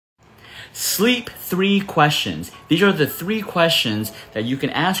Sleep 3 questions. These are the 3 questions that you can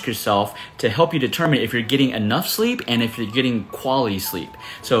ask yourself to help you determine if you're getting enough sleep and if you're getting quality sleep.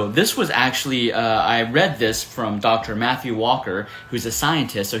 So this was actually, I read this from Dr. Matthew Walker, who's a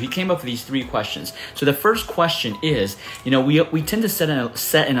scientist. So he came up with these 3 questions. So the first question is, we tend to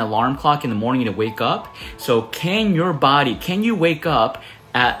set an alarm clock in the morning to wake up. So can you wake up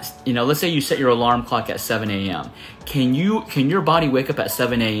at, let's say you set your alarm clock at 7 a.m. Can your body wake up at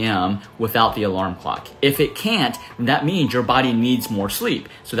 7 a.m. without the alarm clock? If it can't, then that means your body needs more sleep.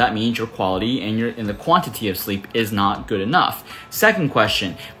 So that means your quality and the quantity of sleep is not good enough. Second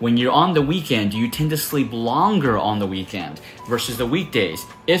question, when you're on the weekend, do you tend to sleep longer on the weekend versus the weekdays?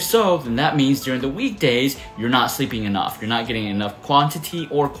 If so, then that means during the weekdays, you're not sleeping enough. You're not getting enough quantity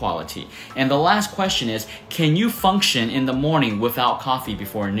or quality. And the last question is, can you function in the morning without coffee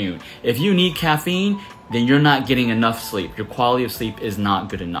before noon? If you need caffeine, then you're not getting enough sleep. Your quality of sleep is not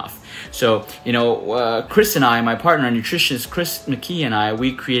good enough. So, Chris and I, my partner, nutritionist Chris McKee and I,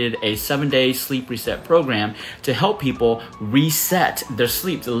 we created a 7-day sleep reset program to help people reset their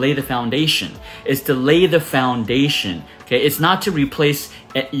sleep, to lay the foundation. It's to lay the foundation. Okay, it's not to replace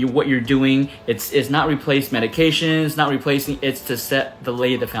what you're doing. It's not replace medications. It's not replacing. It's to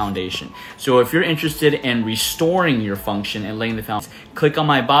lay the foundation. So if you're interested in restoring your function and laying the foundation, click on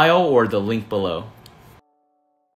my bio or the link below.